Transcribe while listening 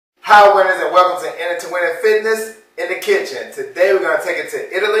Hi winners, and welcome to In It to Win It Fitness in the kitchen. Today we're going to take it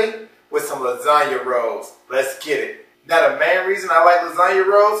to Italy with some lasagna rolls. Let's get it. Now the main reason I like lasagna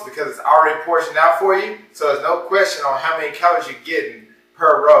rolls is because it's already portioned out for you, so there's no question on how many calories you're getting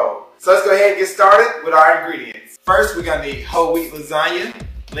per roll. So let's go ahead and get started with our ingredients. First we're going to need whole wheat lasagna,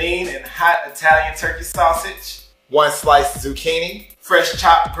 lean and hot Italian turkey sausage, 1 sliced zucchini, fresh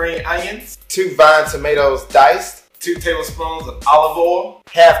chopped green onions, 2 vine tomatoes diced, 2 tablespoons of olive oil,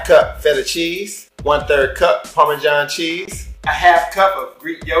 ½ cup feta cheese, 1/3 cup Parmesan cheese, a ½ cup of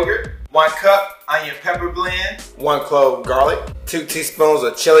Greek yogurt, 1 cup onion pepper blend, 1 clove garlic, 2 teaspoons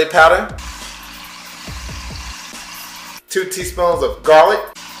of chili powder, 2 teaspoons of garlic,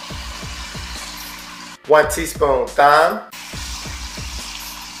 1 teaspoon thyme,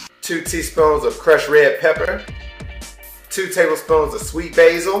 2 teaspoons of crushed red pepper, 2 tablespoons of sweet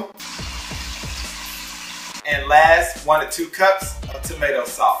basil, and last, 1 to 2 cups of tomato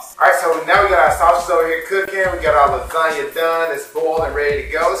sauce. Alright, so now we got our sausages over here cooking. We got our lasagna done. It's boiled and ready to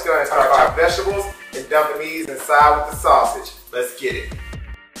go. Let's go ahead and start our vegetables and dumping these inside with the sausage. Let's get it.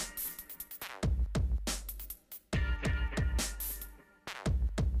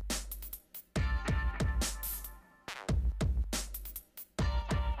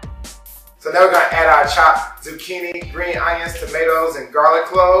 So now we're going to add our chopped zucchini, green onions, tomatoes, and garlic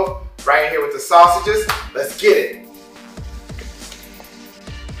clove right here with the sausages. Let's get it.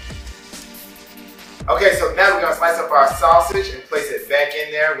 Okay, so now we're going to slice up our sausage and place it back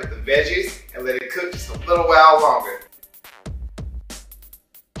in there with the veggies and let it cook just a little while longer.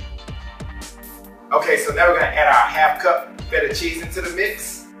 Okay, so now we're going to add our ½ cup feta cheese into the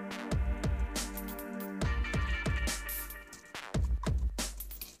mix.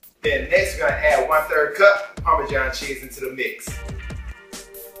 Then next we're going to add 1/3 cup Parmesan cheese into the mix.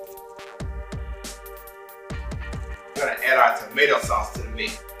 We're going to add our tomato sauce to the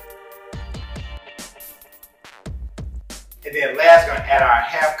mix. And then last we're going to add our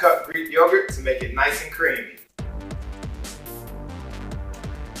 ½ cup Greek yogurt to make it nice and creamy.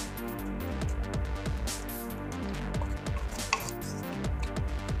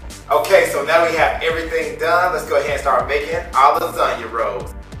 Okay, so now we have everything done. Let's go ahead and start making our lasagna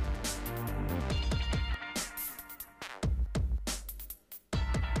rolls.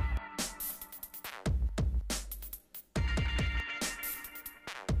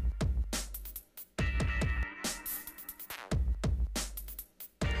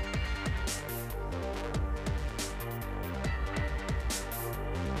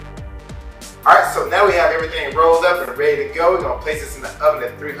 Alright, so now we have everything rolled up and ready to go. We're going to place this in the oven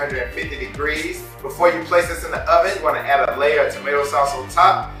at 350 degrees. Before you place this in the oven, you want to add a layer of tomato sauce on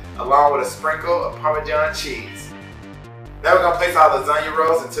top, along with a sprinkle of Parmesan cheese. Now we're going to place our lasagna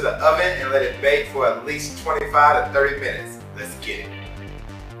rolls into the oven and let it bake for at least 25 to 30 minutes. Let's get it.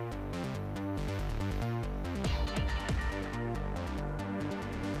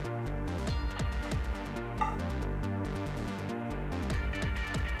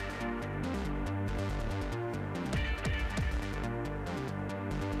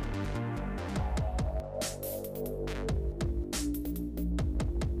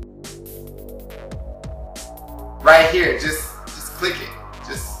 Right here, just click it.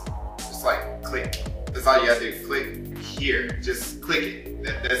 Just like click. That's all you gotta do. Click here. Just click it.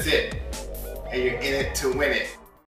 That's it. And you're in it to win it.